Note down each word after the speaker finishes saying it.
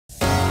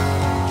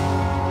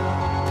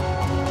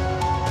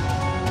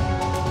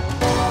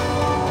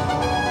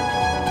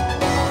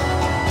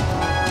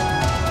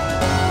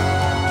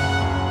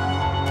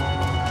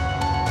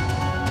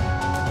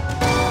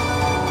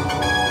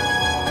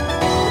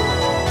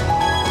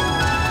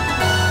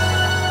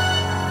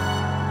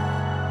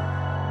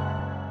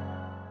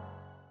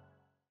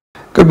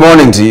Good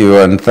morning to you,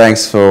 and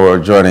thanks for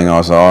joining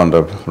us on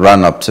the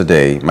run-up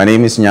today. My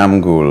name is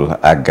Nyamgul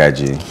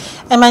Agaji.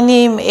 And my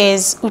name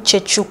is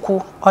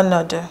Uchechukwu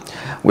Onodo.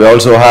 We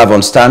also have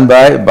on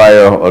standby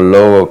Bayo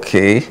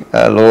Olowake.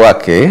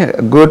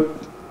 Good,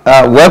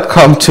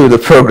 welcome to the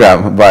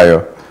program,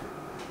 Bayo.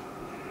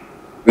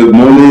 Good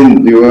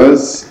morning,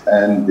 viewers,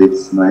 and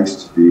it's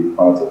nice to be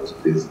part of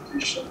today's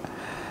edition.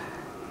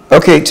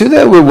 Okay,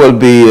 today we will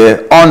be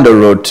on the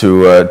road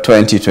to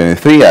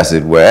 2023, as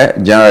it were.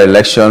 General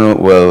election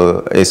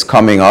is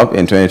coming up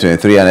in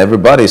 2023, and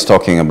everybody is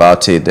talking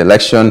about it. The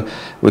election,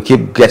 we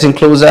keep getting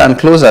closer and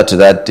closer to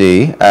that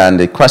day,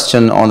 and the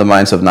question on the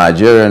minds of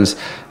Nigerians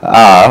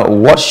are,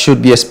 what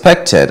should be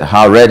expected?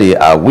 How ready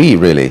are we,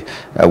 really?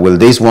 Will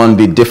this one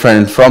be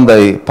different from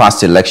the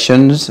past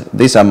elections?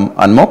 These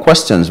and more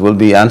questions will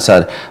be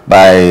answered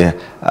by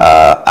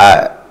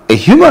a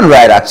human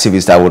rights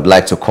activist, I would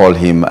like to call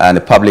him, and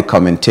a public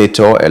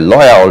commentator, a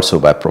lawyer also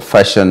by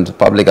profession,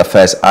 public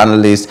affairs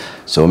analyst,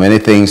 so many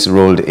things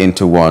rolled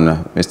into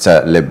one.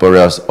 Mr.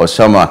 Laborious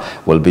Osoma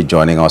will be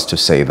joining us to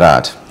say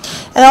that.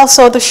 And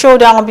also the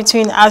showdown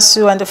between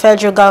ASU and the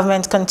federal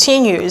government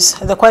continues.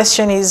 The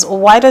question is,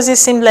 why does it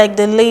seem like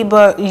the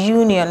labor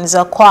unions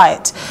are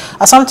quiet?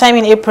 Sometime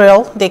in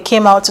April, they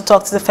came out to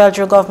talk to the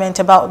federal government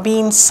about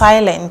being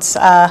silent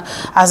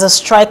as a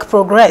strike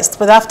progressed.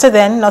 But after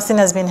then, nothing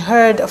has been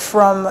heard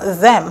from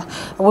them.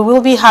 We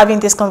will be having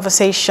this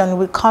conversation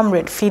with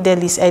Comrade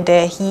Fidelis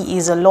Ede. He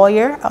is a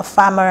lawyer, a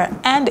farmer,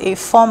 and a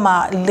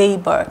former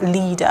labor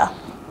leader.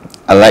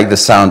 I like the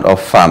sound of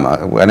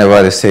farmer.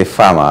 Whenever they say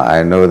farmer,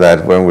 I know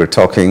that when we're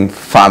talking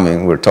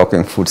farming, we're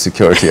talking food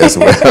security as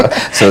well,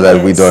 so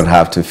that we don't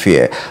have to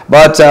fear.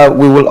 But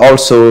we will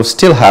also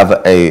still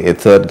have a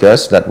third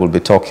guest that will be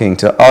talking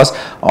to us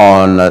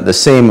on the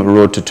same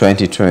road to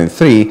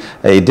 2023,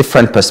 a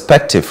different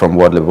perspective from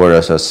what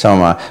Laborious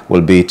Osoma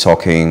will be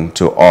talking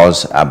to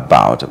us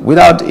about,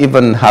 without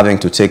even having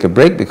to take a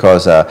break,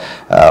 because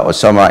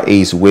Osoma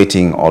is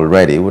waiting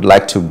already. We'd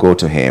like to go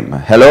to him.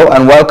 Hello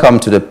and welcome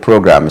to the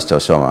program,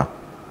 Mr. Osoma.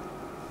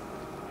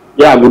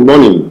 Yeah, good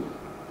morning.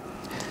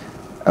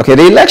 Okay,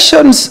 the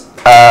elections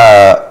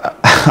are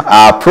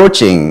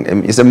approaching.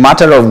 It's a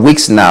matter of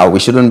weeks now. We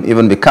shouldn't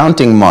even be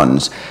counting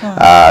months.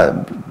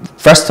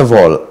 First of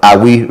all, are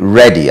we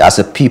ready as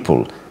a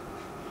people?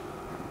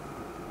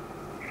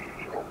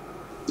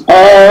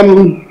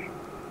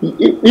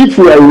 If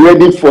we are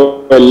ready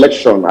for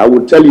election, I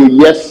would tell you,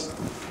 yes,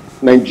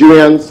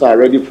 Nigerians are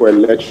ready for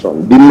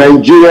election. The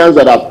Nigerians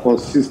that have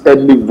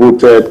consistently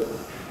voted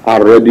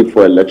are ready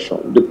for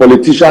election. The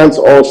politicians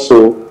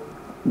also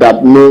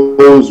that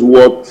knows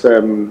what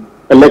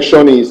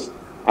election is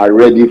are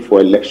ready for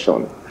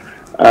election.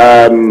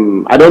 I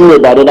don't know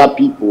about other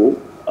people,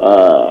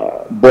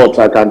 but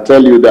I can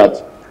tell you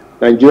that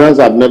Nigerians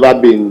have never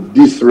been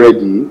this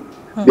ready.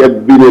 There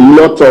have been a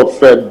lot of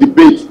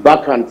debates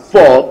back and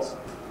forth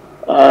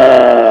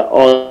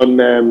on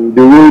the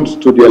road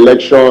to the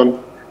election.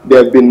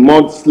 There have been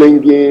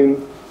mudslinging,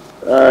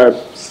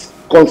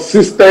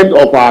 consistent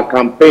with our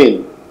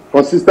campaign.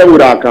 Before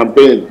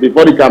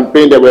the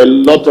campaign, there were a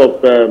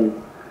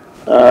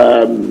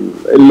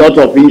lot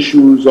of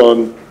issues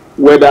on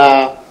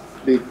whether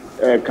the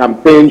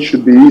campaign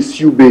should be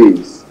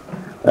issue-based.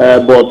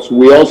 But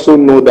we also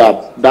know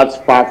that that's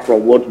far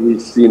from what we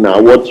see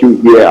now. What you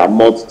hear are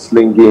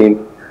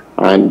mudslinging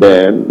and,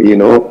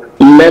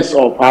 less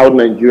of how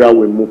Nigeria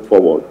will move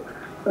forward.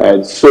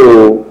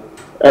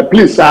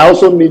 Please, I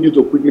also need you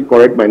to quickly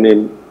correct my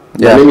name.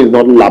 My name is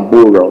not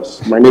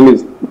Laborious. My name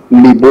is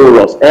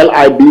Laborious.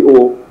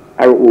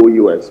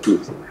 Liborous,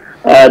 please.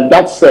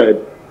 That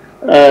said,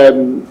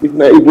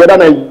 if whether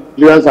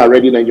Nigerians are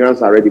ready,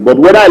 Nigerians are ready. But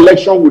whether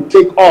election would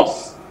take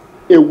us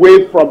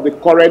away from the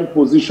current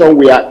position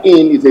we are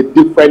in is a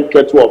different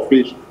kettle of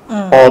fish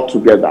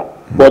altogether.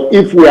 But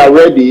if we are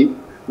ready,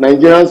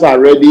 Nigerians are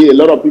ready. A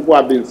lot of people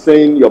have been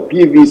saying your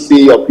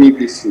PVC.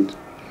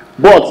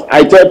 But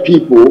I tell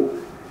people,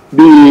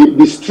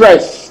 the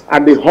stress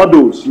and the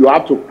hurdles you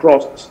have to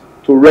cross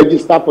to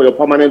register for your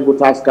permanent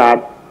voters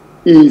card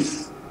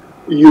is,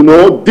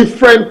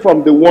 different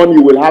from the one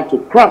you will have to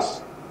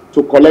cross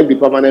to collect the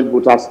permanent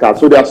voters card.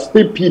 So there are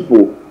still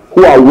people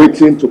who are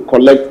waiting to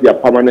collect their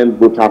permanent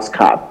voters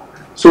card.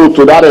 So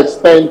to that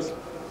extent,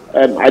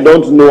 I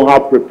don't know how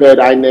prepared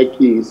INEC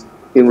is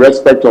in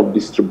respect of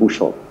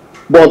distribution.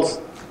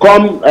 But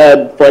come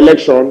for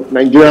election,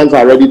 Nigerians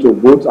are ready to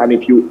vote, and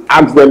if you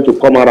ask them to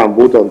come out and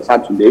vote on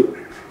Saturday,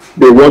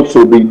 they want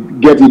to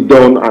get it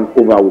done and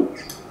over with.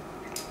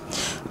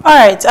 All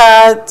right.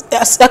 A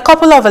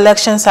couple of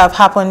elections have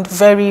happened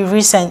very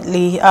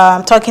recently.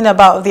 Talking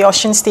about the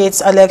Osun State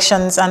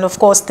elections and, of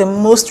course, the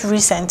most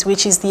recent,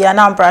 which is the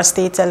Anambra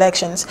State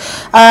elections.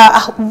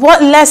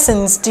 What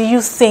lessons do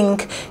you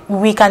think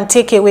we can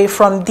take away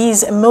from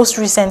these most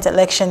recent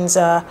elections,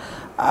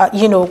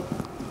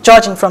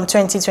 judging from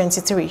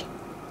 2023?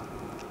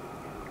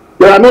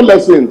 There are no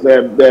lessons,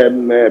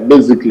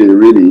 basically,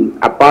 really,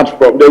 apart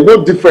from, there's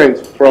no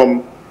difference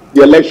from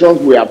the elections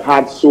we have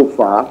had so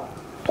far.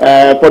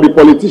 For the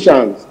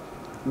politicians,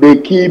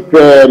 they keep,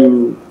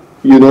 you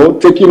know,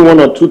 taking one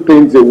or two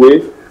things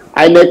away.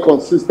 INEC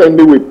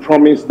consistently will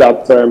promise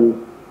that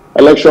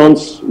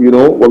elections, you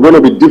know, were going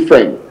to be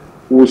different.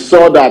 We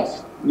saw that,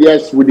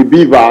 yes, with the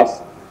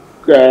beavers,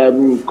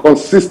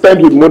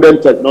 consistent with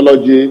modern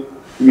technology,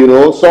 you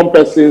know, some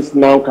persons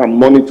now can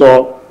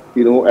monitor,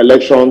 you know,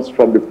 elections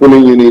from the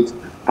polling unit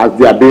as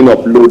they are being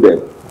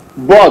uploaded.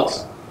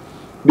 But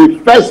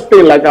the first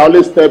thing, like I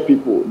always tell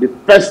people, the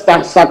first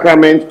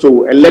sacrament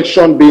to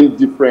election being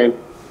different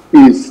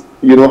is,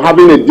 you know,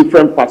 having a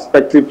different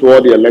perspective to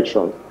all the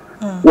elections.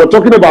 We're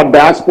talking about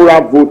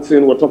diaspora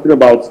voting. We're talking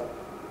about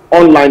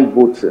online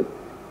voting.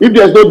 If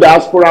there's no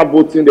diaspora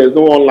voting, there's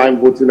no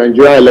online voting,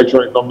 Nigerian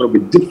election is not going to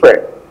be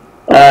different.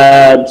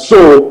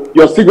 So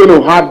you're still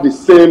going to have the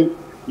same,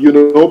 you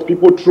know,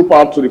 people troop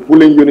out to the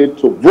polling unit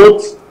to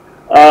vote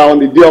on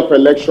the day of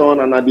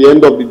election, and at the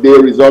end of the day,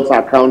 results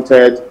are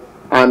counted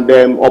and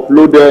then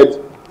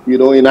uploaded, you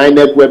know, in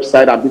INEC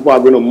website, and people are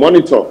going to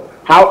monitor.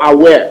 How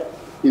aware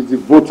is the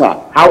voter?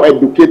 How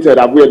educated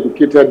have we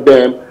educated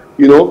them?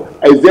 You know,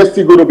 is there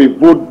still going to be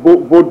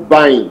vote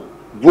buying?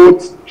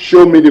 Vote,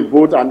 show me the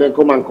vote, and then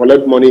come and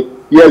collect money?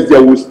 Yes,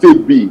 there will still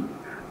be.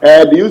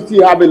 Do you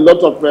still have a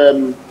lot of,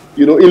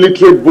 you know,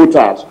 illiterate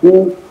voters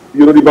who,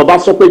 you know, the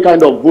Babasope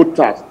kind of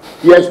voters?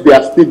 Yes, they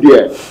are still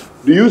there.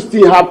 Do you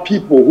still have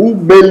people who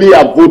mainly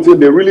are voting,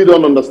 they really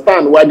don't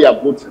understand why they are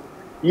voting?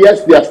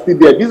 Yes, they are still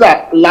there. These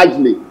are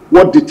largely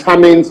what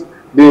determines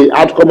the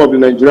outcome of the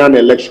Nigerian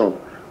election.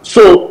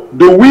 So,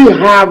 do we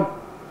have,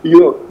 you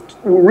know,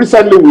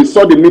 recently we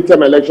saw the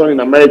midterm election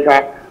in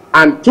America,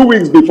 and 2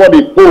 weeks before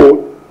the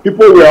poll,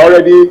 people were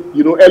already,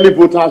 you know, early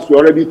voters were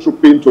already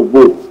trooping to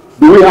vote.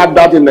 Do we have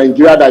that in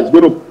Nigeria that is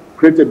going to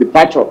create a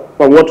departure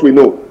from what we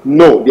know?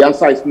 No. The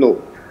answer is no.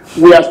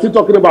 We are still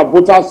talking about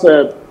voters'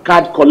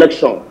 card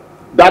collection.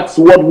 That's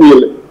what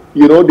will,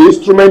 you know, the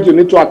instrument you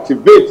need to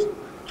activate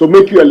to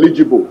make you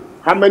eligible.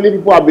 How many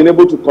people have been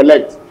able to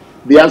collect?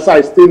 The answer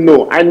is still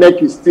no.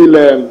 INEC is still,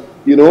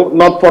 you know,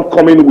 not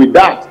forthcoming with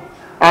that.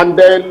 And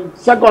then,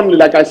 secondly,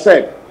 like I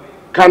said,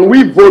 can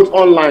we vote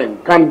online?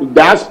 Can the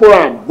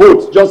diaspora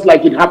vote just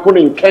like it happened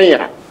in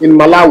Kenya, in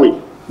Malawi?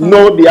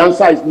 No, the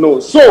answer is no.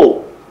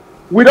 So,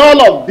 with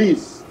all of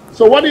this,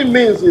 so what it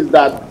means is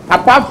that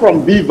apart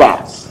from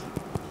beavers,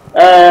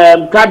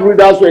 card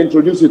readers were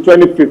introduced in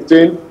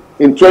 2015.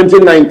 In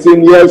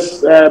 2019,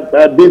 yes,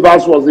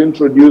 beavers was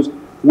introduced.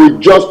 We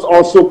just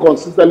also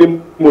consistently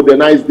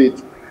modernized it.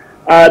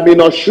 In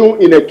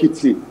Osun, in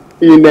Ekiti,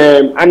 in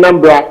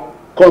Anambra,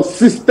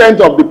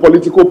 consistent of the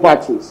political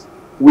parties,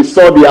 we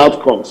saw the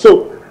outcome.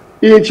 So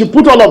if you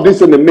put all of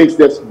this in the mix,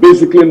 there's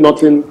basically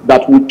nothing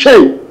that will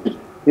change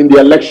in the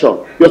election.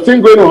 You're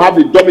still going to have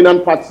the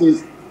dominant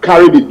parties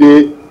carry the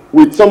day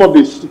with some of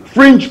the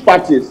fringe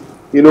parties,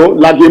 you know,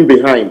 lagging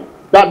behind.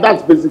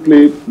 That's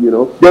basically, you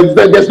know,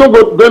 there's not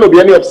going to be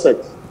any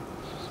upset.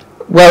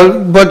 Well,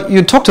 but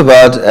you talked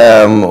about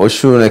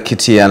Osun,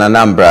 Ekiti, and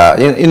Anambra.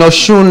 In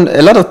Osun,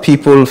 a lot of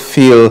people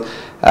feel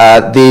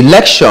the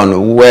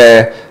election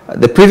where,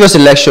 the previous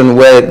election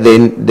where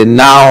the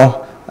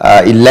now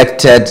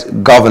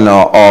elected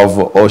governor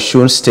of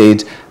Osun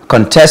State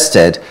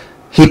contested,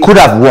 he could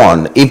have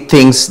won if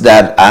things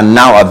that are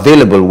now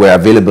available were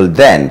available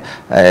then.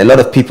 A lot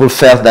of people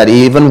felt that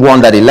he even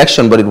won that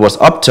election, but it was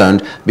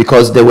upturned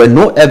because there were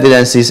no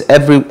evidences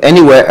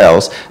anywhere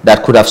else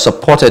that could have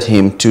supported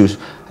him to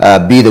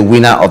be the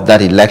winner of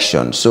that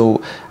election. So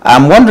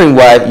I'm wondering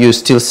why you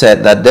still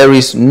said that there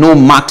is no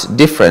marked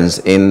difference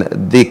in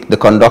the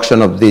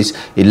conduction of this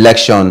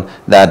election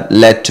that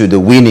led to the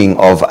winning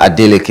of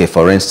Adeleke,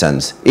 for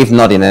instance, if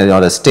not in any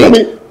other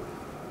state.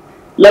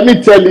 Let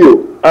me tell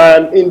you,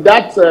 in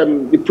that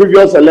the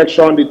previous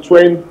election, the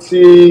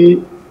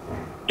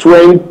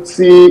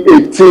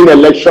 2018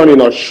 election in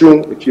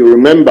Osun, if you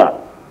remember,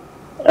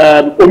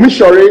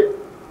 Omishore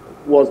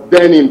was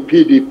then in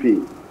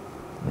PDP.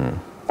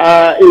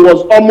 It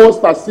was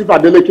almost as if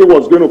Adeleke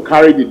was going to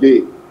carry the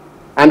day,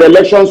 and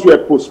elections were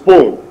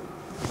postponed.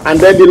 And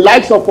then the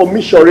likes of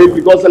Omishore,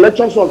 because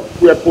elections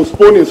were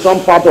postponed in some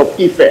part of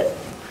Ife,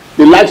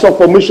 the likes of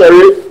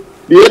Omishore,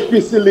 the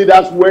APC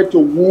leaders were to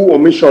woo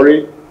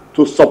Omishore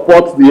to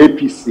support the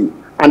APC.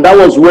 And that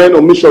was when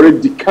Omishore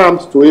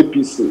decamped to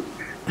APC.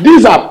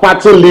 These are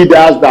party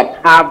leaders that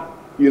have,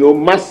 you know,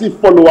 massive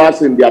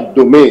followers in their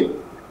domain.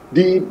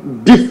 The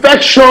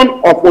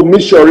defection of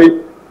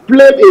Omishore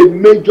played a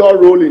major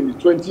role in the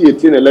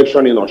 2018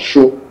 election in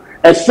Osun,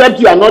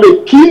 except you are not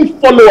a keen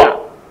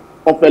follower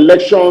of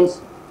elections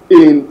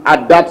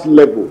at that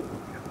level.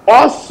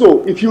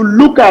 Also, if you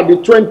look at the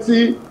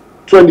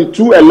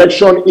 2022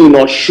 election in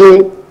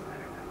Osun,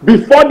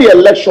 before the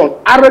election,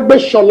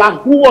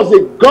 Aregbesola, who was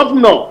a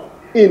governor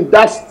in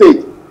that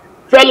state,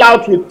 fell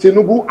out with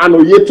Tinubu and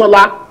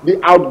Oyetola, the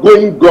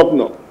outgoing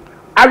governor.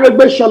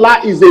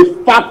 Aregbesola is a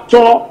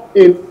factor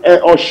in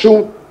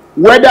Osun,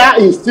 whether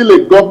he's still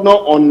a governor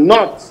or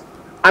not.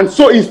 And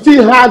so he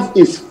still has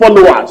his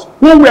followers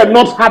who were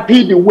not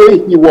happy the way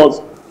he was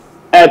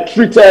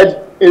treated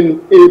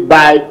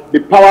by the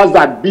powers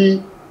that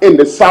be in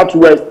the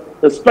southwest,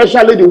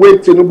 especially the way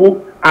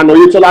Tinubu and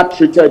Oyetola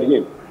treated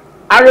him.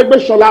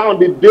 Aregbesola on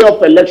the day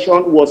of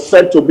election was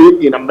said to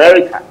be in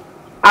America.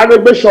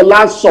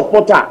 Aregbesola's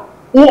supporter,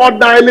 who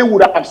ordinarily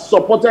would have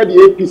supported the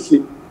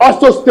APC,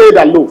 also stayed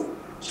aloof.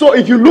 So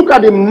if you look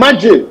at the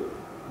margin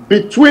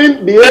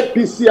between the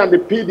APC and the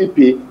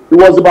PDP, it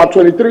was about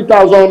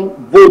 23,000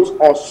 votes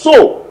or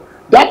so.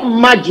 That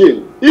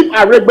margin, if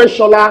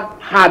Aregbesola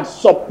had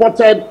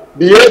supported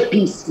the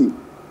APC,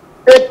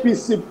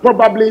 APC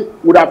probably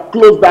would have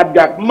closed that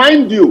gap.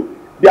 Mind you,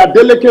 the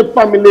Adeleke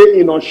family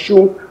in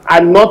Osun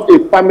are not a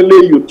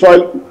family you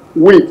toil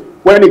with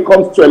when it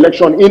comes to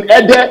election. In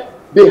Ede,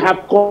 they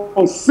have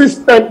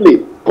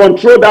consistently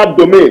controlled that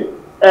domain.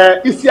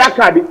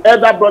 Isiaka, the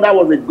elder brother,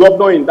 was a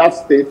governor in that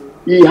state.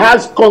 He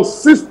has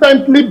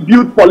consistently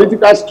built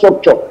political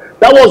structure.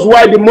 That was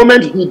why the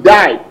moment he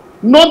died,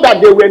 not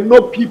that there were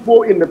no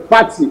people in the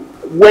party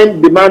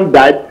when the man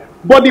died,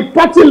 but the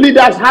party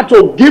leaders had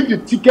to give the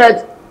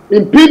ticket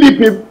in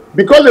PDP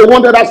because they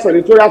wanted that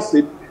senatorial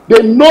seat.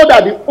 They know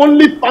that the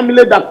only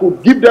family that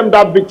could give them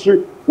that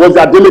victory was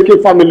the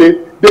Adeleke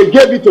family. They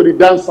gave it to the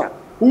dancer,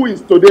 who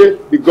is today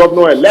the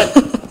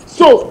governor-elect.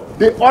 So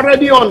they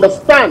already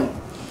understand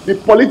the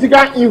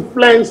political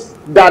influence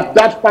that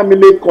that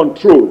family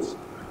controls.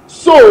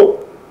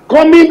 So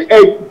coming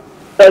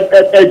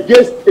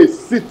against a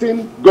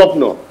sitting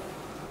governor,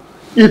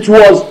 it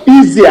was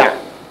easier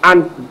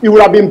and it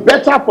would have been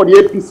better for the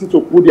APC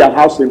to put their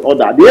house in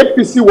order. The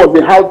APC was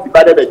the house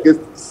divided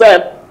against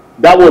itself.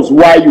 That was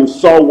why you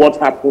saw what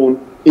happened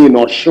in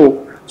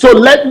Osun. So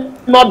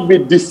let not be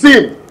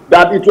deceived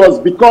that it was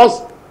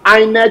because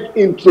INEC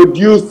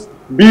introduced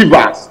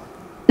beavers.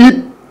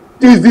 It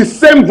is the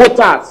same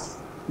voters.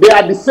 They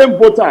are the same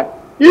voters.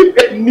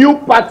 If a new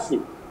party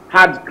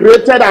had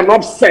created an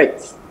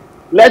upset,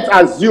 let's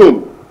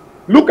assume,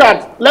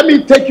 let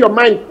me take your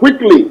mind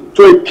quickly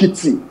to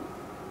Ekiti.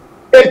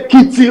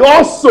 Ekiti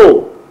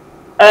also,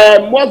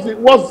 what's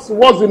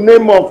the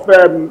name of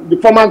the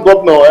former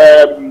governor,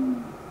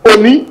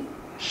 Oni?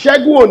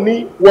 Segun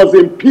Oni was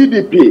in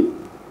PDP,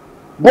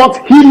 but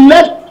he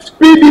left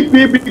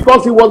PDP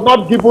because he was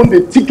not given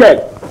the ticket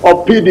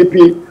of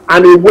PDP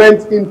and he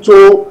went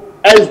into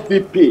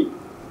SDP.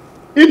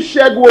 If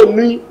Segun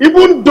Oni,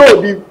 even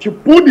though you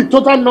put the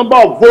total number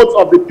of votes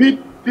of the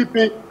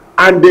PDP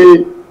and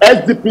the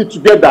SDP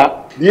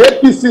together, the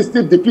APC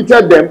still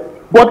defeated them.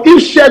 But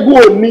if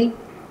Segun Oni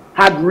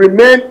had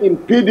remained in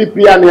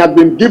PDP and he had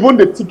been given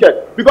the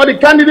ticket, because the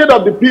candidate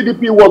of the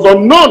PDP was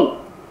unknown.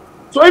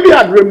 So if he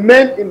had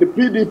remained in the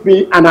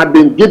PDP and had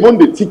been given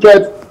the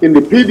ticket in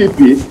the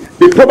PDP,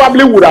 they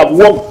probably would have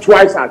worked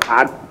twice as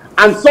hard.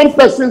 And some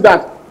persons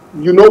that,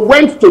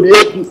 went to the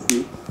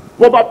APC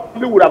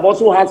probably would have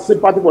also had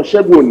sympathy for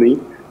Segun Oni,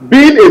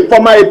 being a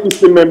former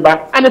APC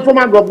member and a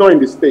former governor in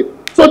the state.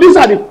 So these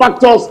are the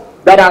factors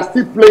that are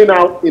still playing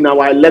out in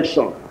our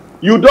election.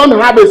 You don't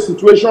have a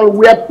situation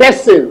where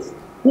persons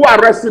who are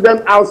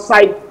resident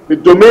outside the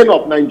domain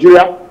of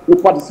Nigeria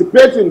will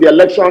participate in the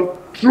election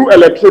through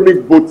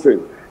electronic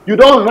voting. You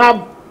don't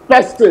have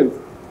persons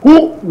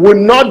who will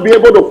not be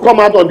able to come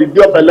out on the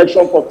day of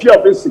election for fear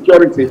of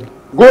insecurity,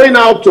 going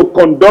out to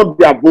conduct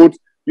their vote,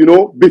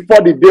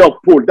 before the day of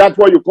poll. That's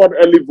what you call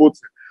early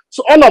voting.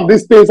 So all of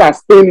these things are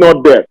still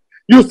not there.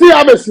 You still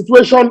have a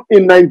situation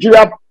in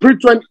Nigeria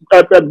building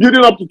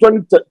up to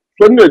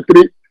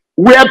 2023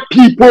 where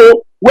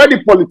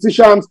the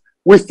politicians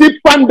will still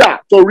pander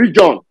to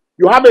region.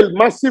 You have a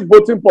massive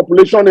voting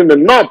population in the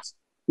north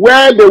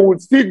where they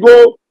would still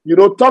go,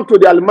 talk to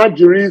the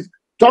Almajiris,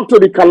 talk to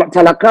the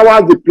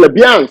Talakawas, the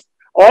plebeians,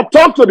 or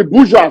talk to the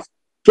bourgeois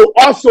to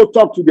also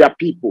talk to their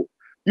people.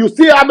 You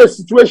still have a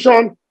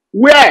situation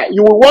where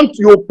you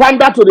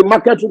pander to the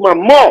market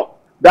woman more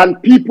than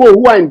people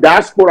who are in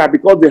diaspora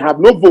because they have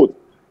no vote.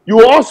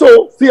 You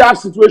also still have a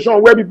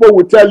situation where people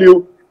will tell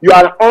you you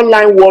are an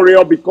online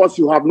warrior because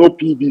you have no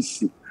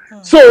PVC.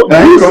 So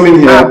these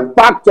are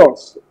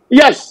factors.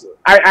 Yes,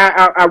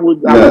 I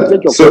would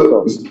take your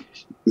factors.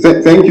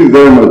 Thank you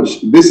very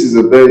much. This is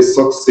a very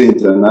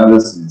succinct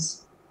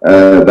analysis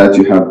that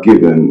you have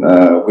given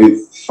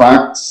with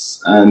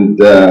facts and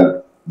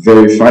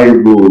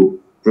verifiable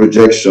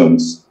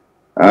projections.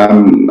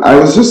 I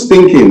was just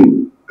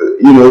thinking,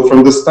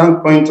 from the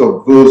standpoint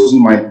of those who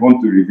might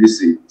want to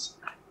revisit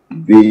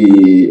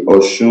the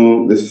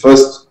Osun, the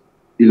first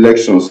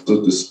election,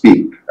 so to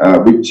speak,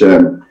 which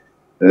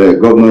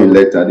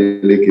Governor-elect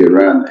Adeleke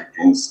ran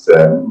against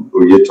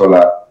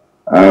Oyetola.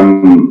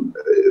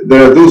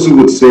 There are those who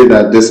would say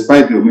that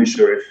despite the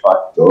omission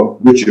factor,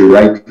 which you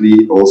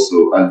rightly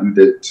also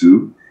alluded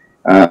to,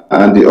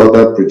 and the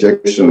other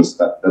projections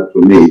that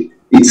were made,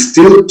 it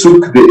still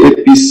took the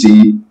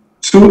APC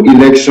 2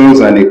 elections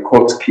and a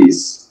court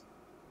case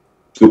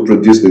to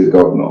produce the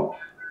governor.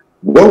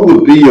 What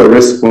would be your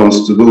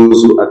response to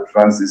those who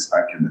advance this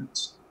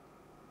argument?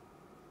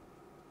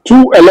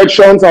 2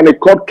 elections and a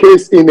court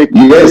case in a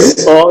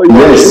case?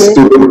 Yes.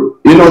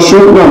 In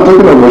Osun, I'm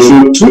talking about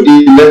Osun, 2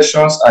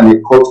 elections and a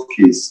court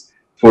case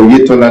for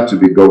Oyetola to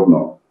be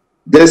governor,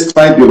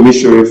 despite the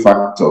omission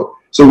factor.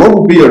 So what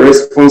would be your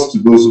response to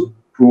those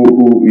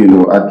who you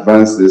know,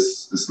 advance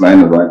this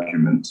line of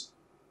argument?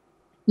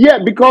 Yeah,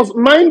 because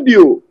mind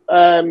you,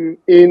 in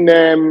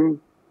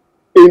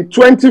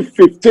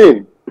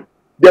 2015,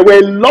 there were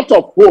a lot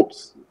of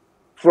hopes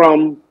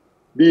from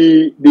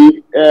the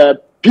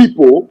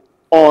people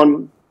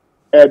on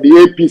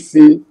the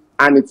APC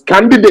and its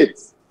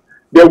candidates.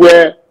 There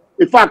were,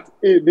 in fact,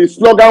 the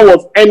slogan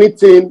was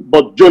anything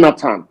but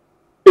Jonathan.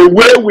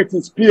 Away with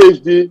his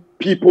PhD,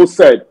 people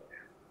said.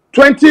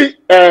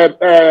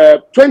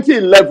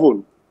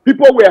 2011,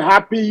 people were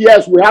happy.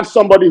 Yes, we have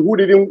somebody who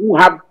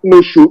had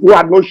no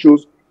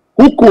shoes,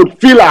 who could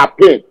feel our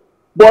pain.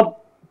 But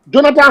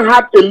Jonathan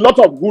had a lot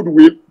of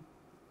goodwill.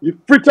 He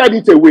frittered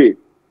it away.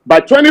 By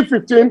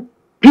 2015,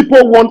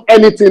 people want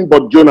anything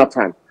but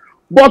Jonathan.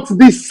 But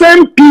the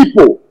same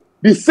people,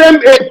 the same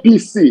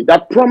APC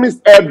that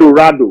promised El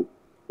Dorado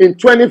in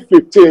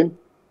 2015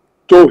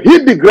 to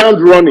hit the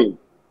ground running,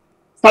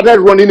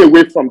 started running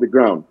away from the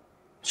ground.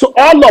 So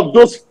all of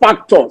those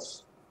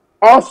factors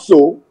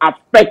also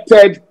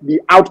affected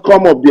the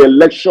outcome of the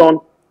election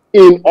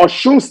in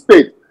Osun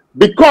State.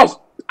 Because,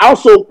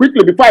 also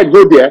quickly before I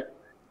go there,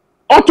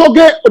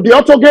 the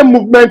Otoge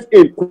movement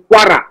in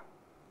Kwara,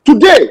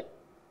 today,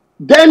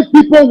 then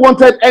people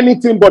wanted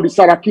anything but the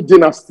Saraki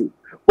dynasty.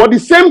 But the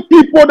same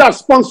people that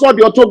sponsored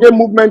the Otoge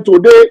movement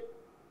today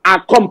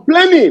are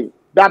complaining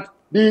that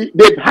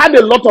they've had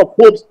a lot of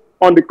hopes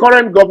on the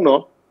current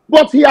governor,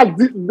 but he has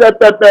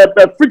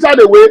frittered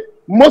away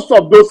most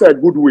of those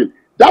goodwill.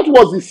 That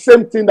was the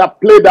same thing that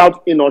played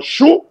out in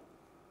Osun,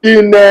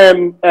 in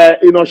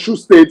Osun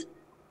State,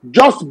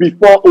 just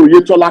before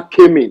Oyetola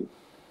came in.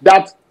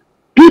 That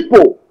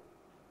people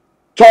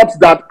thought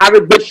that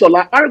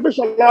Aregbesola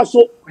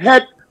also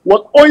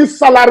was owing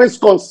salaries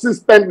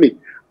consistently.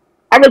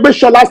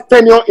 Aregbesola's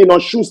tenure in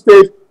Osun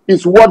State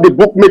is what the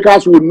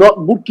bookkeepers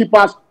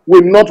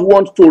will not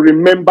want to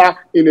remember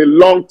in a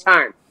long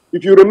time.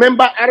 If you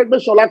remember,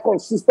 Aregbesola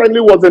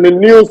consistently was in the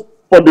news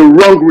for the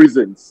wrong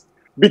reasons.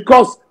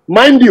 Because,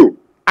 mind you,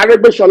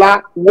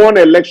 Aregbesola won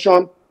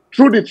election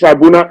through the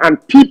tribunal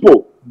and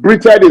people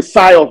breathed a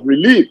sigh of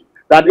relief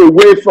that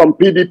away from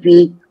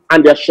PDP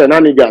and their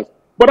shenanigans.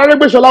 But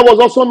Aregbesola was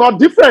also not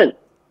different.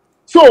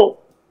 So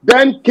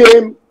then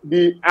came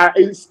the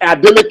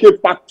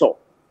Adeleke factor.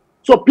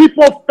 So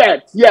people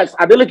felt, yes,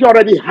 Adeleke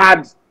already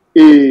had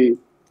a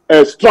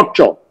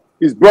structure.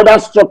 His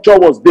brother's structure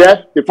was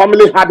there. The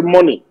family had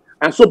money.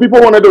 And so people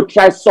wanted to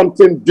try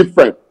something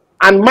different.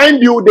 And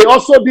mind you, they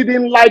also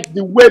didn't like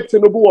the way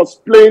Tinubu was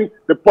playing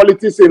the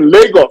politics in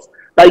Lagos.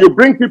 That you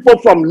bring people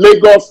from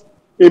Lagos,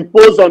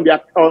 impose on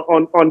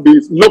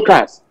these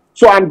locals.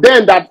 So, and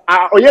then that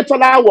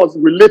Oyetola was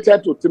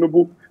related to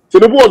Tinubu.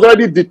 Tinubu was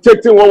already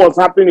detecting what was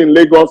happening in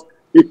Lagos.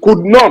 He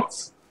could not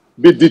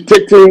be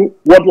detecting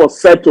what was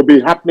said to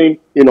be happening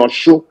in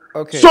Osun.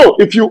 Okay. So,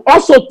 if you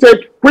also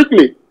take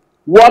quickly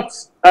what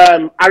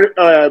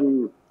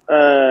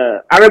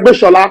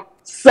Aregbesola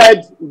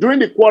said during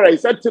the quarrel, he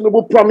said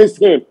Tinubu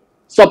promised him,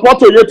 support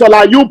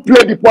Oyetola, you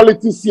play the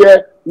politics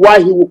here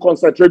while he will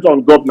concentrate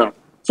on governance.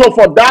 So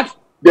for that,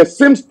 there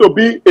seems to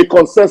be a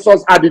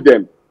consensus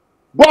addendum.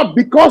 But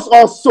because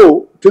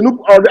also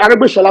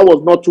Aregbesola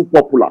was not too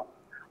popular,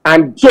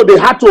 and so they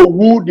had to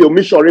woo the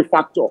Omishore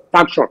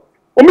faction.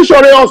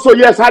 Omishore also,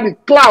 yes, had a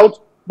clout,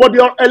 but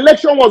the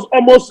election was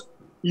almost,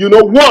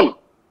 won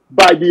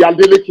by the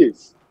Adeleke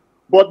case.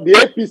 But the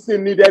APC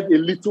needed a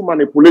little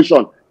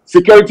manipulation.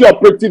 Security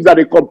operatives that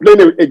they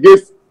complained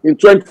against in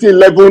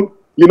 2011,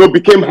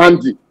 became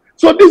handy.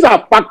 So these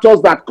are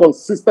factors that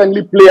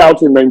consistently play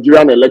out in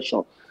Nigerian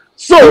election.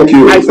 So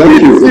I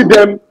still see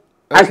them. Okay.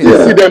 I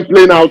still see them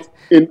playing out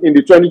in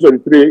the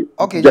 2023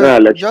 general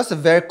election. Just a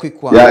very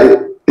quick one.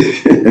 Yeah.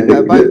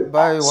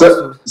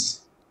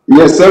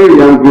 Sorry,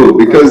 Yango,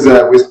 because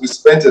we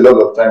spent a lot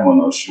of time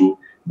on Osun,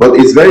 but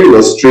it's very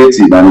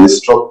illustrative and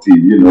instructive,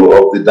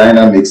 of the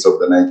dynamics of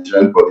the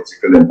Nigerian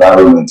political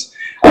environment.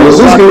 I was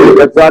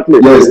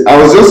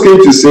just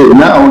going to say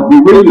now,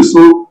 the way you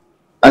so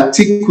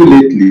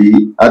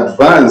articulately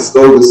advanced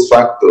all these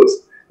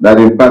factors that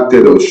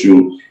impacted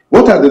Osun,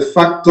 what are the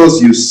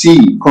factors you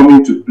see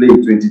coming to play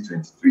in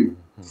 2023?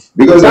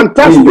 Because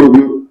fantastic.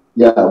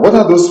 What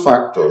are those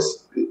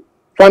factors?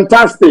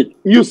 Fantastic.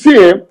 You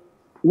see,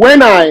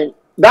 when I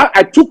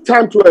took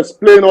time to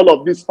explain all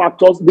of these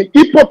factors, the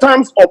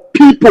importance of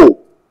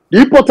people,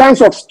 the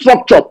importance of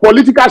structure,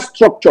 political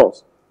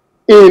structures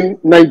in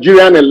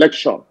Nigerian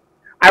election.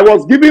 I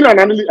was giving an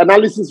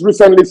analysis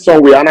recently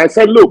somewhere, and I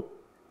said, look,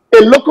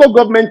 a local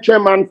government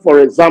chairman, for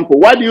example,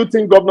 why do you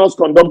think governors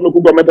conduct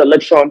local government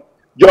election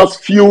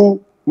just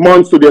few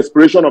months to the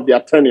expiration of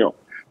their tenure?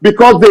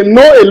 Because they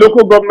know a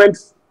local government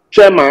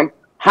chairman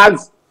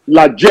has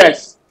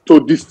largesse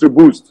to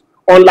distribute.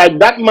 Unlike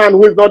that man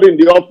who is not in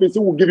the office,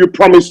 who will give you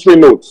promissory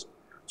notes.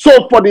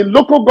 So for the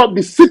local government,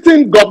 the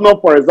sitting governor,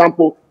 for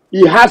example,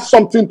 he has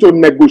something to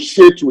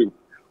negotiate with,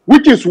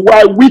 which is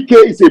why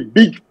Wike is a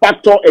big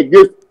factor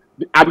against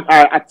the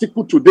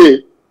Atiku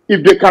today.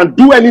 If they can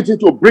do anything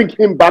to bring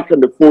him back in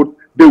the fold,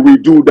 they will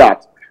do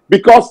that.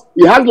 Because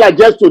he has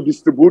largesse to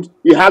distribute,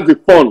 he has the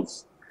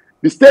funds.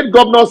 The state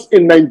governors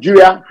in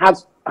Nigeria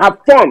have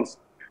funds.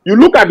 You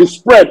look at the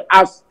spread,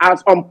 as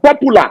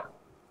unpopular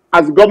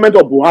as the government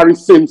of Buhari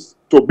seems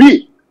to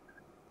be,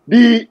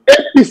 the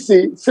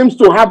APC seems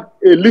to have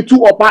a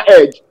little upper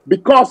edge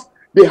because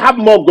they have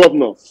more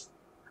governors.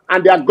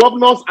 And their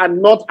governors are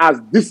not as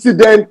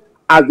dissident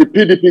as the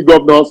PDP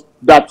governors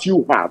that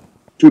you have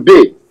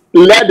today,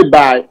 led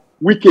by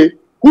Wike,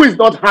 who is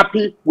not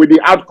happy with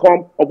the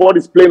outcome of what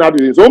is playing out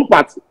in his own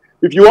party.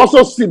 If you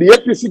also see the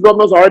APC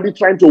governors already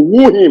trying to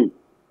woo him,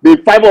 the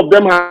 5 of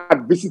them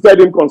have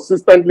visited him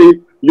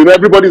consistently. You know,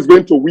 everybody's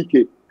going to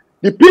Wike.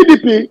 The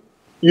PDP,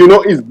 you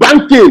know, is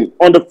banking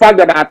on the fact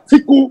that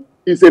Atiku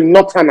is a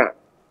northerner.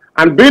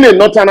 And being a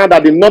northerner,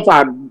 that the North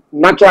are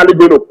naturally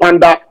going to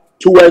pander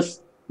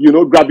towards, you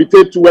know,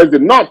 gravitate towards the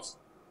North.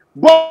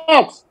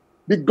 But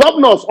the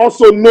governors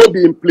also know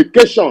the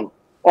implication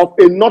of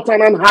a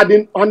northerner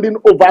handing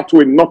over to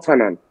a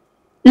northerner.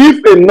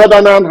 If a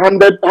northerner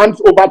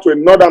hands over to a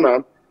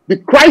northerner, the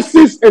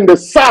crisis in the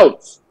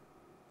South,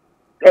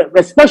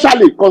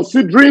 especially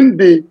considering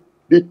the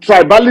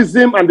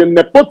tribalism and the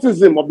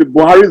nepotism of the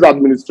Buhari's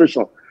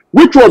administration,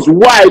 which was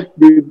why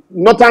the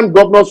northern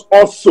governors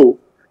also,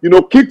 you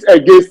know, kicked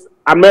against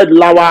Ahmed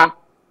Lawa,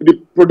 the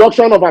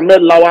production of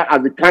Ahmed Lawa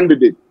as a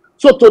candidate.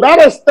 So to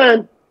that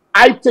extent,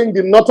 I think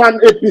the northern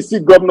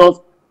APC governors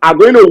are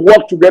going to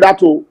work together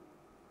to,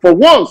 for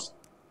once,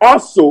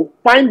 also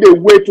find a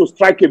way to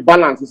strike a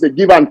balance. It's a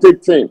give and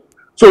take thing.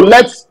 So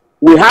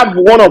we have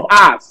one of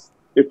us,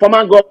 a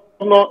former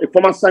governor, a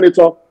former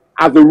senator,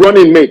 as the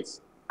running mate.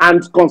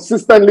 And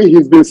consistently,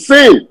 he's been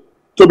seen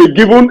to be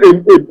given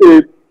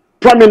a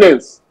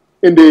prominence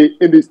in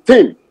this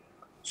team.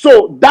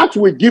 So that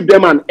will give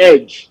them an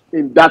edge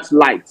in that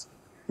light.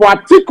 For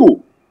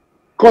Atiku,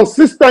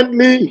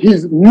 consistently,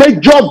 his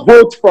major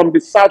vote from the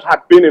South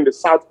had been in the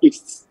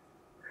Southeast.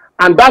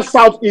 And that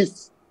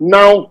Southeast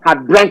now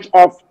had branched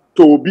off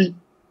to Obi.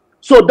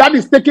 So that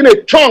is taking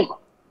a chunk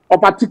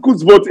of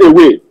Atiku's vote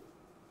away.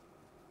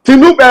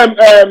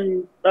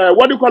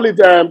 What do you call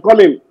it,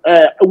 Colin?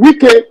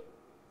 Wike,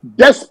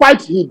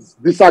 despite his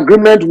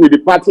disagreement with the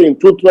party in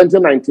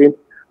 2019,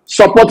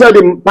 supported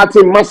the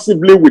party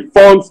massively with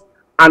funds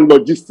and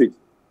logistics.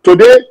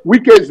 Today,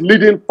 Wike is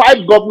leading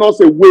 5 governors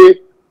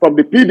away from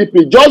the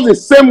PDP, just the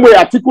same way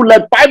Atiku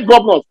led 5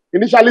 governors,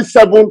 initially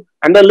 7,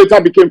 and then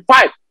later became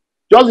 5.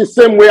 Just the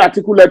same way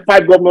Atiku led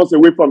 5 governors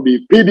away from the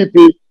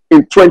PDP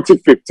in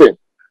 2015.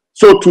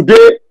 So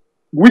today,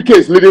 Wike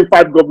is leading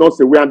 5 governors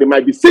away, and there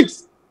might be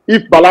 6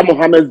 if Bala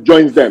Mohammed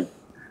joins them.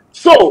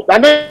 So,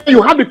 and then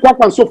you have the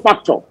Kwankwaso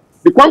factor.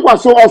 The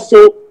Kwankwaso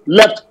also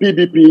left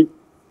PDP.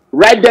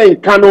 Right there in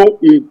Kano,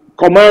 he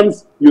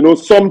commands, you know,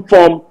 some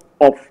form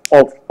of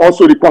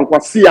also the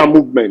Kwankwasia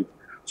movement.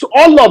 So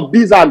all of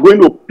these are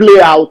going to play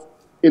out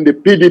in the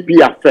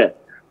PDP affair.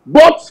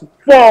 But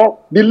for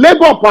the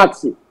Labour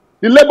Party,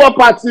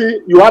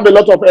 you have a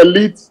lot of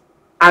elites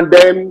and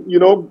then, you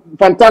know,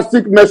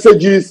 fantastic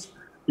messages,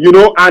 you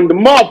know, and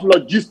more of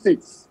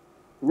logistics.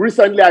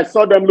 Recently, I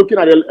saw them looking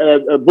at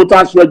a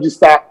voters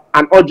register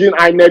and urging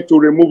INEC to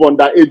remove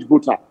underage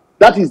voter.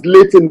 That is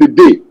late in the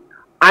day.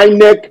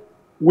 INEC,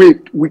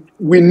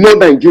 we know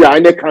Nigeria.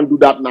 INEC can't do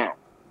that now.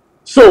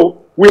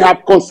 So we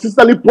have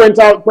consistently pointed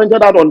out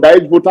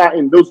underage voter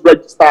in those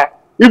registers,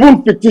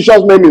 even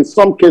fictitious name in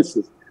some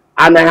cases.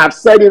 And I have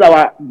said it,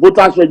 our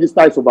voters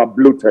register is over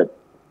bloated.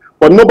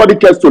 But nobody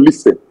cares to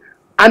listen.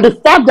 And the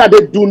fact that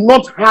they do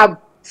not have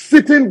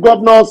sitting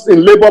governors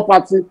in Labour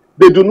Party,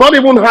 they do not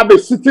even have a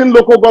sitting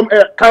local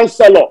government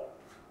councillor,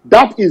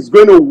 that is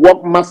going to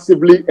work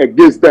massively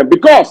against them.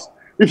 Because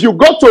if you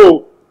go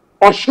to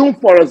Osun,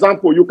 for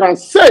example, you can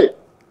say,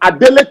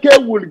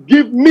 Adeleke will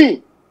give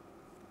me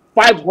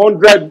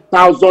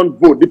 500,000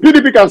 votes. The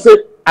PDP can say,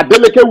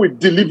 Adeleke will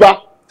deliver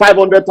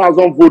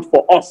 500,000 votes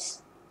for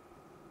us.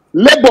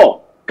 Labour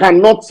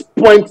cannot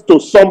point to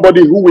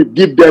somebody who will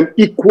give them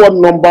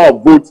equal number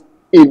of votes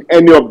in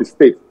any of the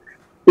states.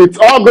 It's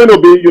all going to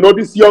be, you know,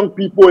 these young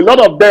people, a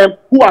lot of them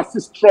who are still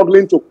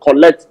struggling to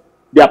collect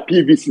their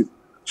PVCs.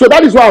 So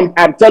that is why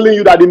I'm telling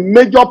you that the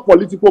major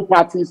political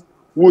parties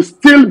will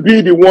still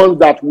be the ones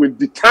that will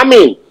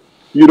determine,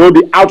 you know,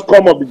 the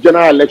outcome of the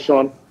general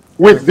election,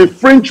 with the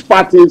fringe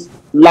parties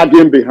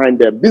lagging behind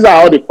them. These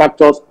are all the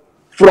factors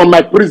from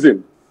my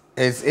prison.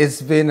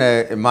 It's been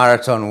a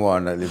marathon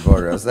one,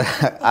 Laborious,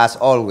 as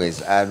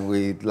always, and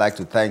we'd like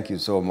to thank you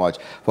so much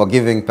for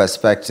giving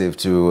perspective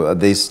to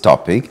this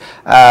topic.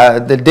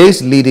 The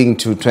days leading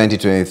to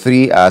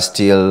 2023 are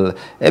still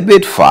a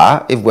bit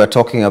far if we're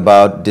talking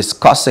about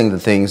discussing the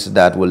things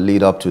that will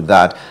lead up to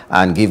that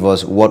and give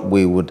us what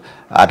we would,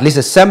 at least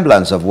a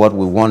semblance of what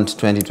we want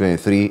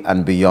 2023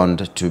 and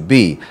beyond to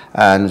be.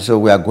 And so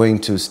we are going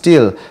to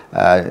still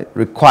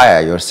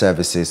require your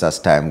services as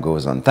time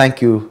goes on.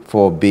 Thank you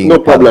for being no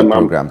part problem, of the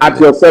program. At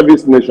your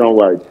service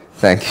nationwide.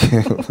 Thank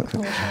you.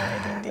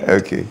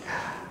 Okay.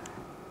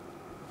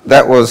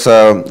 That was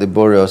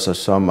Laborious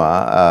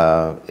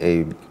Osoma,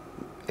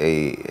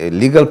 a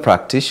legal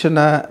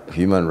practitioner,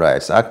 human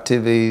rights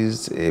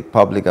activist, a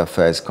public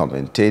affairs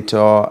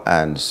commentator,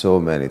 and so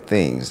many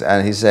things.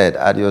 And he said,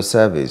 at your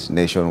service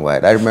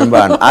nationwide. I remember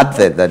an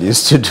advert that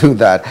used to do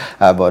that,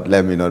 but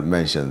let me not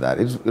mention that.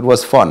 It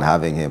was fun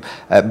having him.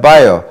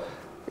 Bayo,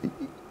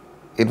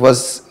 it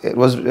was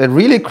a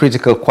really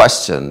critical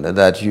question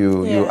that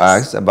you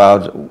asked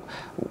about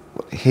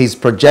his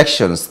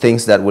projections,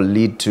 things that will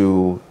lead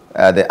to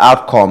the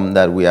outcome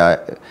that we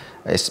are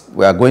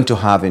going to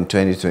have in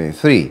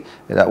 2023.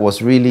 That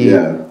was really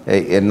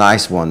a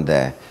nice one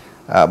there.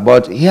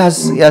 But he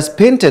has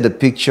painted a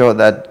picture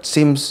that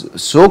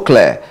seems so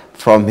clear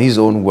from his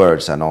own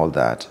words and all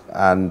that.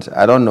 And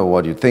I don't know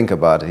what you think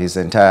about his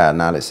entire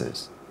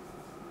analysis.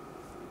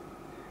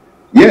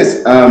 Yes,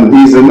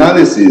 his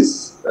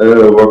analysis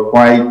were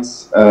quite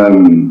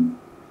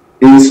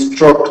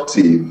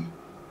instructive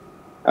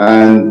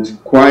and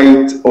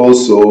quite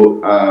also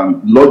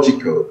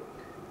logical.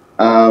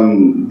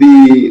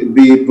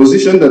 The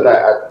position that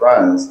I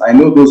advanced, I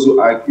know those who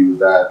argue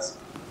that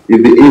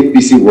if the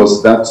APC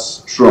was that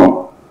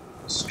strong,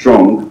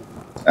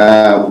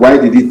 why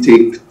did it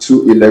take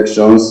 2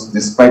 elections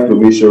despite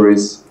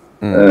Omishore's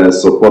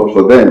support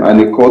for them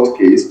and a court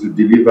case to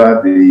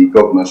deliver the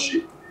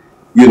governorship?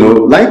 You know,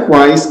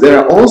 likewise, there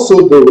are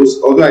also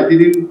those, although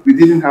we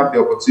didn't have the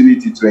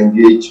opportunity to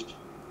engage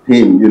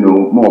him, you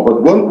know, more.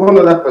 But one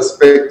other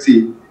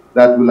perspective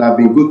that will have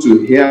been good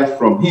to hear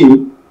from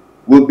him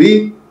will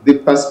be the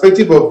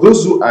perspective of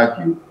those who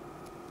argue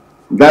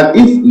that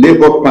if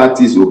Labour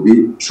parties will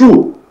be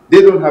true,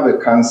 they don't have a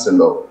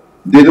councillor,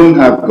 they don't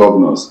have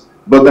governors,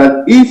 but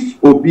that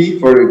if Obi,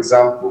 for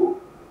example,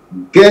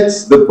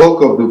 gets the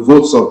bulk of the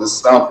votes of the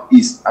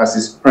Southeast as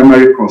his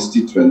primary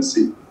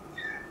constituency,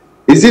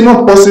 is it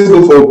not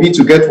possible for Obi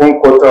to get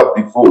 1/4 of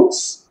the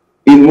votes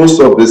in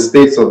most of the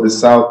states of the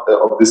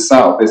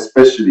South,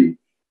 especially,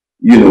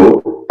 you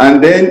know,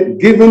 and then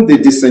given the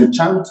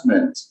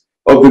disenchantment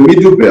of the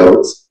Middle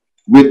Belt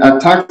with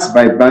attacks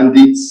by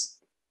bandits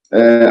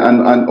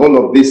and all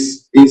of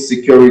this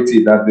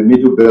insecurity that the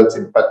Middle Belt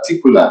in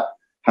particular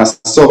has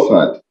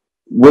suffered,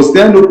 was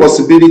there no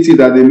possibility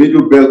that the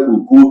Middle Belt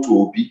would go to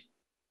Obi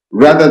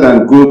rather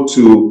than go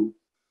to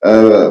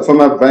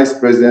former Vice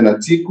President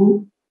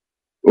Atiku,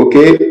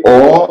 okay,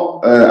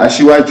 or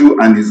Ashiwaju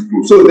and his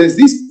group? So there's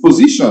this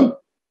position,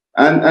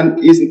 and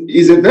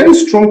is a very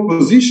strong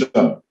position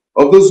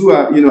of those who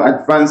are, you know,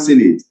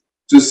 advancing it,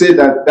 to say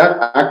that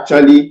that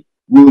actually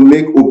will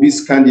make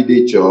Obi's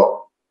candidature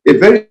a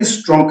very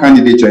strong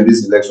candidature in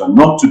this election,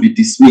 not to be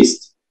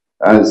dismissed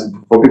as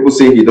for people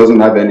saying he doesn't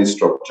have any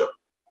structure.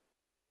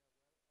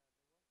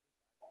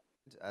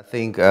 I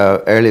think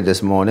early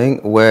this morning,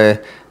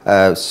 where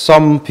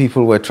some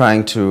people were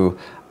trying to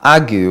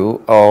argue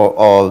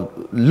or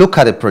look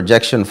at a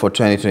projection for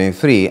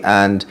 2023,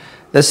 and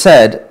they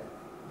said,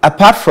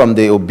 apart from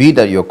the OB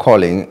that you're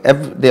calling,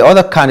 the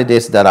other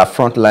candidates that are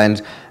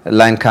frontline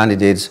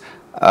candidates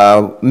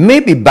may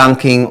be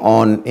banking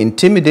on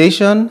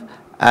intimidation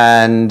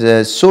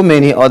and so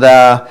many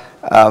other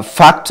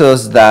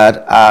factors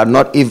that are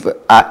not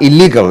are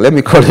illegal. Let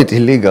me call it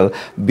illegal,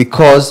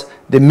 because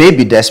they may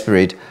be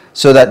desperate,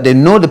 so that they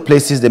know the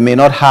places they may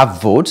not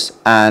have votes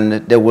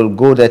and they will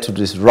go there to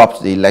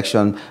disrupt the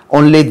election.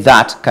 Only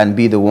that can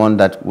be the one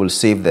that will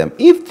save them.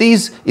 If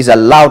this is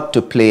allowed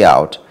to play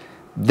out,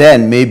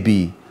 then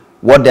maybe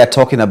what they're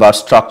talking about,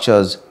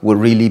 structures, will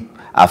really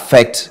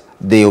affect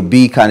the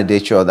Obi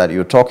candidature that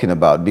you're talking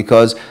about,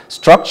 because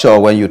structure,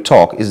 when you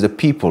talk, is the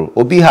people.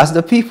 Obi has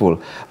the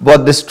people,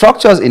 but the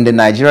structures in the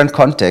Nigerian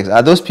context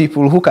are those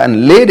people who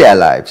can lay their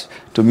lives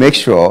to make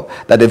sure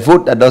that the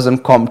vote that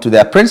doesn't come to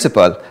their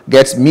principal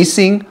gets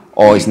missing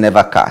or is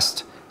never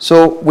cast.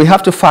 So we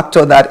have to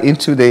factor that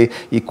into the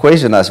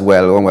equation as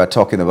well when we're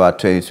talking about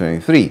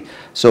 2023.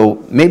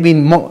 So maybe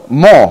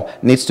more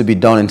needs to be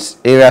done in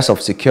areas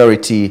of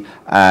security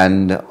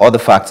and other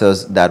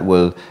factors that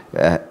will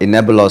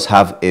enable us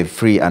have a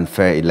free and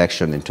fair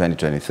election in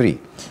 2023.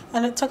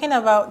 And talking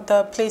about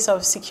the place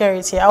of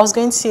security, I was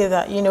going to say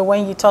that, you know,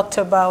 when you talked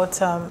about,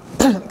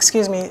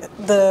 excuse me,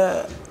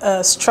 the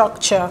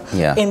structure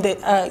in the,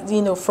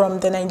 you know, from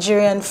the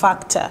Nigerian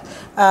factor,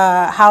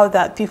 how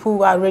that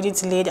people are ready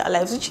to lay their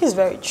lives, which is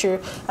very true.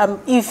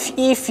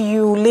 If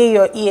you lay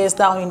your ears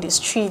down in the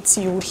streets,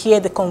 you would hear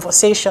the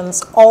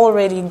conversations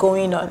already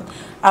going on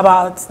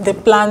about the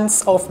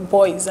plans of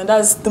boys, and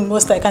that's the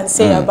most I can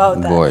say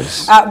about that.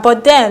 Boys.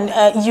 But then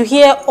you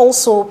hear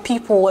also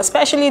people,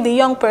 especially the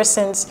young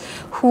persons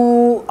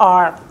who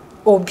are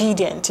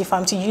obedient, if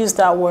I'm to use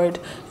that word,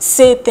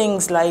 say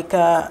things like,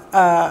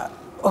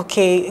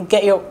 okay,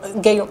 get your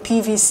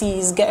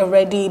PVCs, get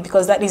ready,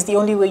 because that is the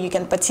only way you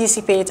can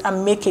participate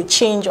and make a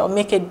change or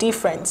make a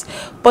difference.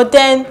 But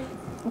then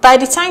by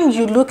the time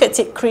you look at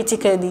it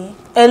critically,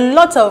 a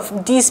lot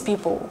of these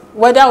people,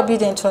 whether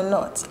obedient or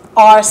not,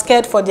 are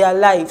scared for their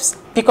lives,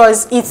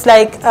 because it's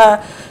like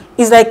a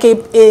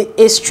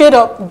straight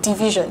up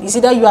division. It's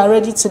either you are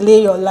ready to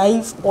lay your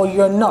life or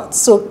you're not.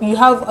 So you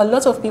have a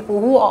lot of people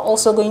who are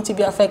also going to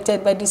be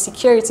affected by the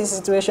security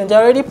situation.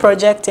 They're already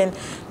projecting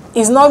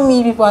it's not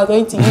me people are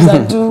going to use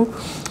and do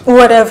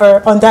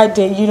whatever on that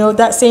day, you know,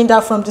 that saying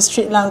that from the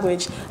street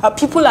language.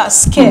 People are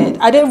scared.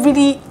 Are they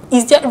really,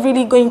 is there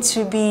really going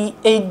to be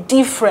a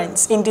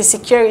difference in the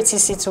security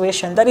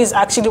situation? That is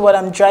actually what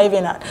I'm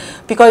driving at,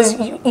 because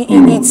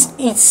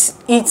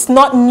it's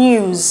not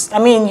news. I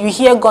mean, you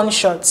hear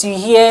gunshots, you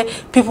hear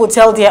people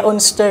tell their own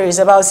stories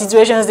about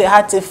situations they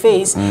had to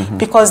face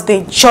because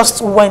they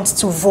just went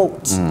to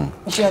vote. Do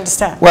you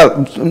understand?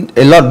 Well,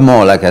 a lot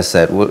more, like I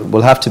said,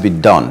 will have to be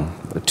done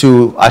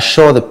to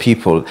assure the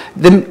people.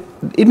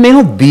 It may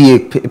not be a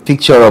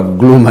picture of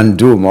gloom and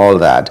doom, all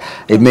that.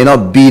 It may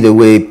not be the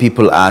way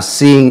people are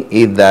seeing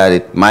it that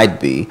it might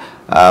be,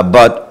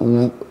 but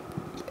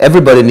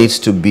everybody needs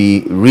to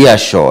be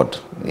reassured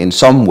in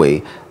some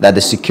way that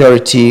the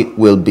security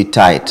will be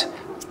tight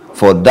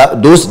for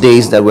those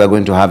days that we are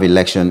going to have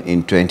election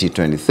in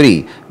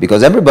 2023,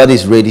 because everybody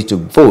is ready to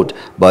vote,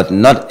 but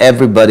not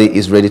everybody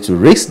is ready to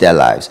risk their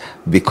lives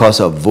because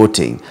of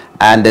voting.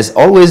 And there's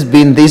always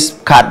been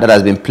this card that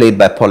has been played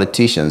by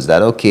politicians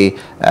that, okay,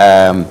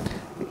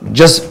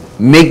 just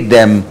make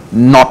them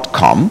not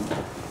come,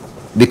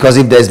 because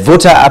if there's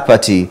voter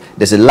apathy,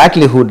 there's a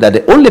likelihood that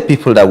the only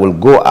people that will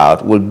go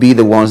out will be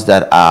the ones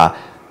that are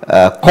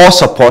core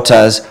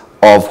supporters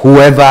of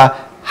whoever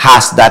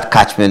has that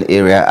catchment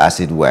area, as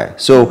it were.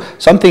 So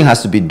something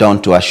has to be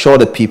done to assure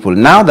the people.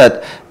 Now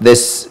that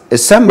there's a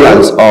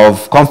semblance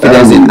of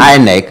confidence in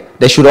INEC,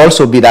 there should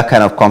also be that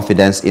kind of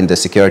confidence in the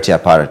security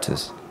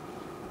apparatus.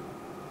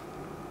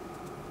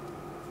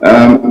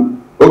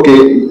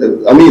 Okay,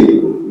 I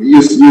mean,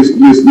 you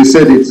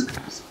said it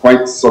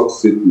quite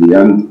succinctly,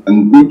 and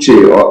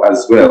Uche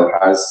as well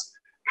has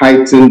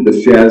heightened the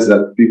fears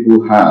that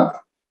people have.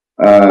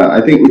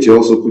 I think Uche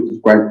also put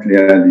it quite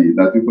clearly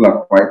that people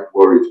are quite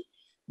worried.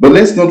 But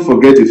let's not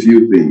forget a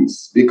few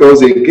things,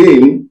 because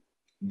again,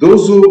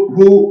 those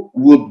who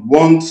would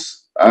want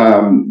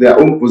their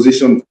own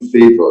position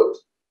favored,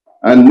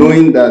 and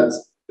knowing that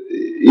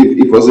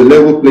if it was a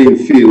level playing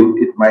field,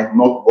 it might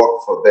not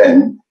work for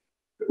them,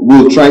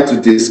 will try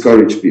to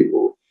discourage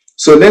people.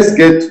 So let's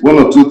get one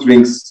or two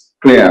things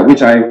clear, which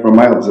from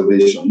my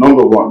observation.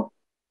 Number one,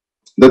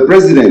 the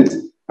President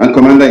and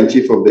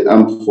Commander-in-Chief of the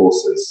Armed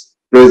Forces,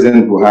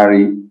 President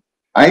Buhari,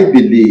 I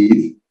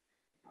believe,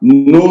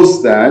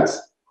 knows that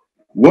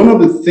one of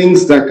the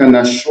things that can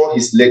assure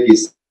his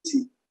legacy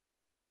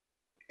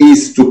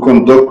is to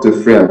conduct a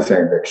free and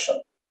fair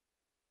election.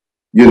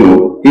 You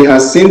know, he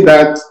has seen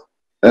that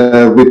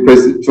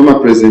with former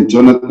President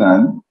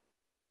Jonathan,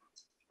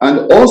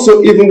 and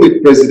also even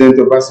with President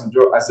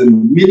Obasanjo as a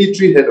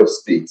military head of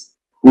state,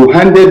 who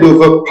handed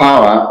over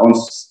power on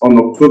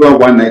October 1,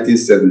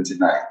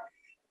 1979,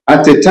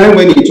 at a time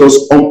when it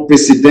was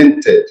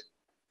unprecedented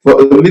for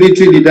a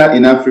military leader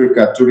in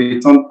Africa to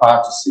return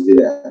power to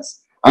civilians.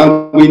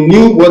 And we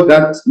knew what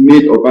that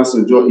made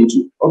Obasanjo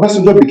into.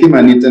 Obasanjo became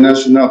an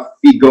international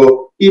figure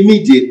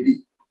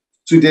immediately,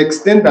 to the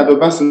extent that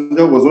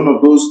Obasanjo was one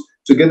of those,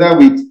 together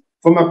with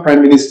former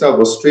Prime Minister of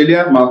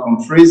Australia,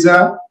 Malcolm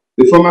Fraser,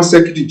 the former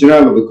Secretary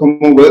General of the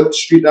Commonwealth,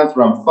 Sridhar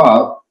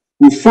Ramphal,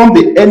 who formed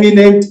the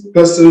eminent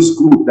persons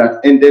group that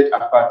ended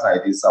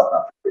apartheid in South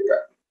Africa.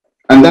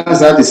 And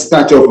that's how the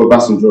stature of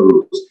Obasanjo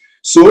rose.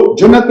 So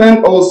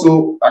Jonathan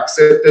also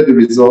accepted the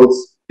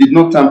results, did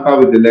not tamper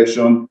with the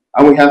election,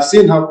 and we have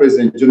seen how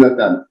President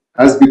Jonathan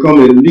has become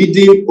a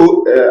leading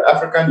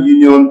African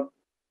Union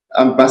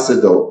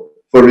ambassador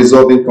for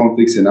resolving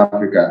conflicts in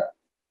Africa.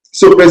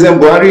 So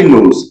President Buhari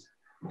knows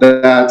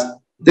that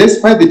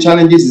despite the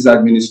challenges his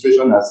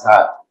administration has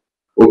had,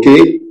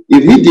 okay,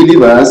 if he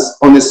delivers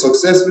on a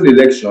successful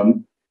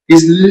election,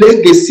 his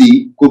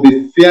legacy could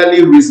be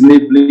fairly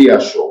reasonably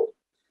assured.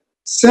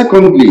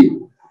 Secondly,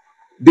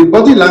 the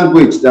body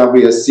language that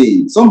we are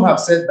seeing, some have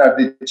said that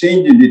the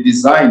change in the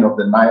design of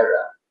the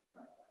Naira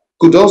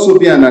could also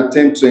be an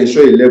attempt to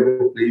ensure a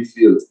level playing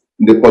field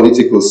in the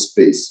political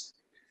space.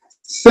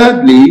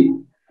 Thirdly,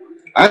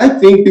 I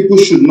think people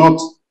should not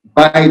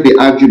buy the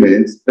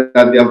argument that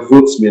their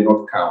votes may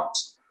not count.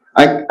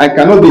 I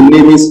cannot be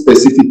naming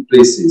specific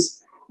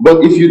places,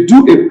 but if you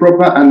do a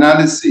proper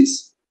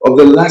analysis of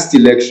the last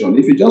election,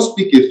 if you just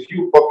pick a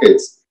few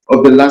pockets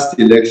of the last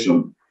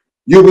election,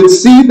 you will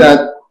see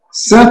that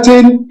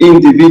certain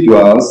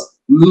individuals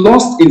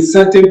lost in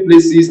certain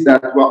places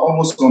that were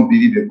almost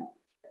unbelievable.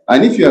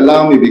 And if you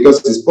allow me, because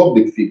it's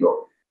public figure,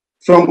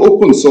 from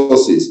open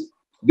sources,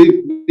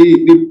 the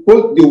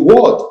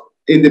ward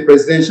in the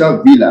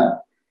presidential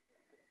villa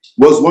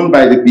was won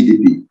by the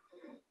PDP.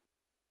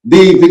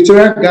 The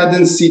Victoria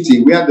Garden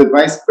City, where the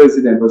Vice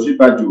President,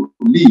 Osinbajo,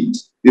 lived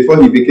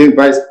before he became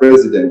Vice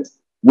President,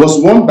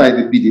 was won by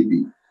the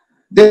PDP,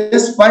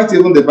 despite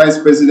even the Vice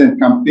President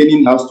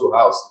campaigning house to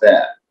house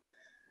there.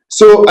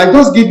 So I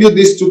just give you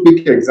these two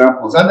quick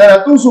examples. And there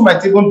are those who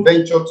might even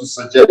venture to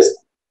suggest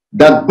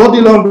that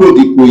Bodilon Road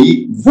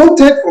Ikoyi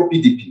voted for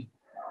PDP.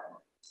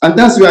 And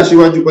that's where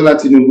Asiwaju Bola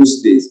Tinubu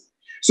stays.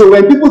 So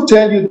when people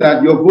tell you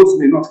that your votes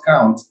may not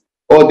count,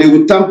 or they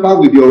will tamper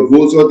with your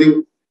votes, or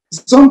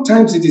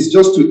sometimes it is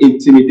just to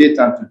intimidate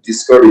and to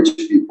discourage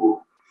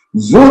people.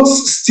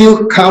 votes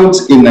still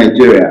count in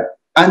Nigeria,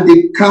 and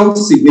they count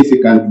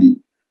significantly.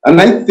 And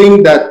I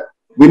think that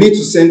we need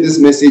to send this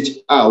message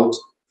out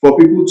for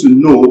people to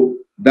know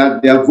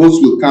that their votes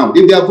will count.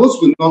 If their votes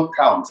will not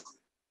count,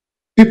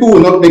 people will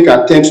not make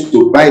attempts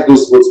to buy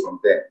those votes from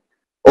them.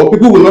 Or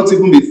people will not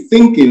even be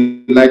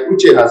thinking, like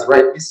Uche has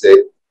rightly said,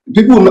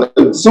 people will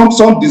not,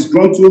 some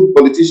disgruntled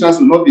politicians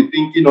will not be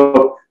thinking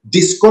of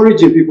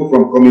discouraging people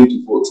from coming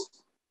to vote,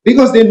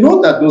 because they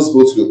know that those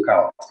votes will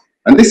count.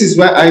 And this is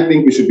why I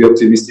think we should be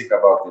optimistic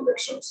about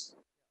elections.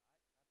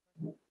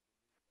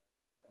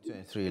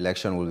 2023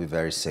 election will be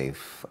very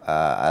safe.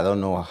 I don't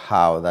know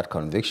how that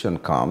conviction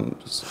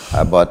comes,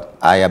 but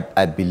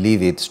I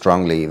believe it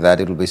strongly that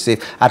it will be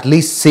safe, at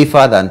least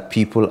safer than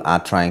people are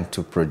trying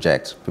to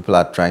project. People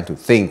are trying to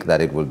think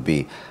that it will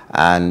be.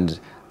 And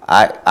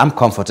I'm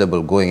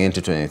comfortable going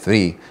into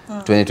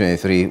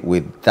 2023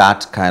 with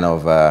that kind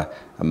of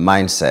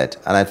mindset.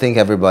 And I think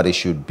everybody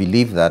should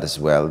believe that as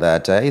well,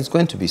 that it's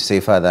going to be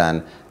safer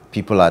than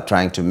people are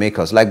trying to make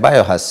us. Like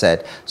Bayo has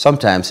said,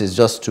 sometimes it's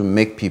just to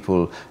make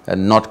people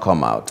not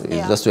come out.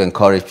 It's just to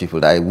encourage people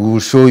that we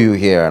will show you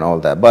here and all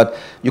that. But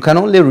you can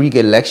only rig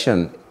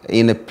election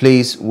in a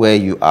place where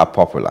you are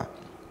popular.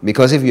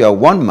 Because if you are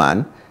one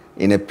man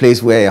in a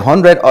place where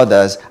 100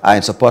 others are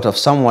in support of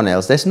someone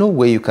else, there's no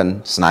way you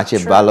can snatch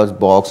a ballot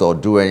box or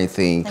do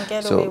anything. And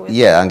get away with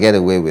it. And get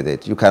away with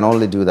it. You can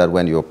only do that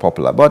when you're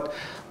popular. But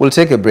we'll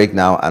take a break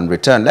now and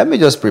return. Let me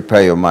just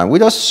prepare your mind. We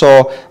just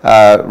saw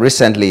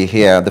recently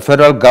here, the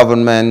federal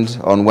government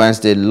on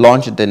Wednesday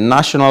launched the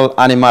National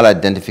Animal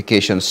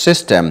Identification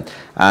System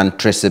and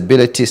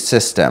Traceability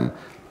System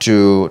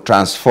to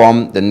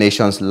transform the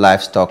nation's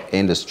livestock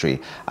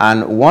industry.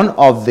 And one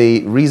of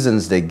the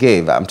reasons they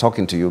gave, I'm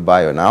talking to you,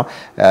 Bayo, now,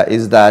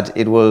 is that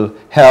it will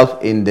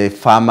help in the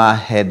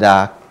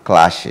farmer-header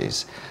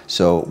clashes.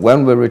 So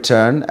when we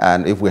return,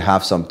 and if we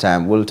have some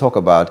time, we'll talk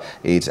about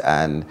it,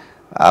 and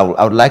I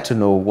would like to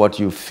know what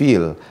you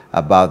feel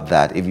about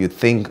that, if you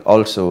think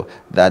also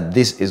that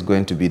this is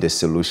going to be the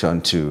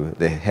solution to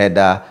the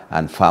header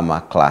and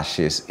farmer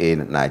clashes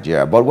in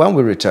Nigeria. But when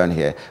we return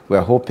here,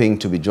 we're hoping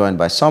to be joined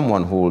by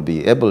someone who will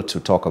be able to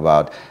talk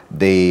about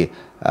the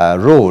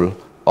role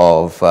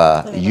of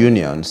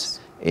unions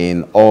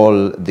in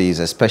all these,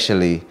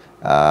 especially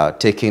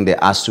taking the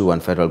ASU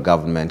and federal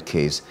government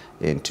case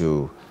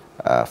into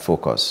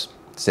focus.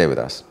 Stay with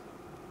us.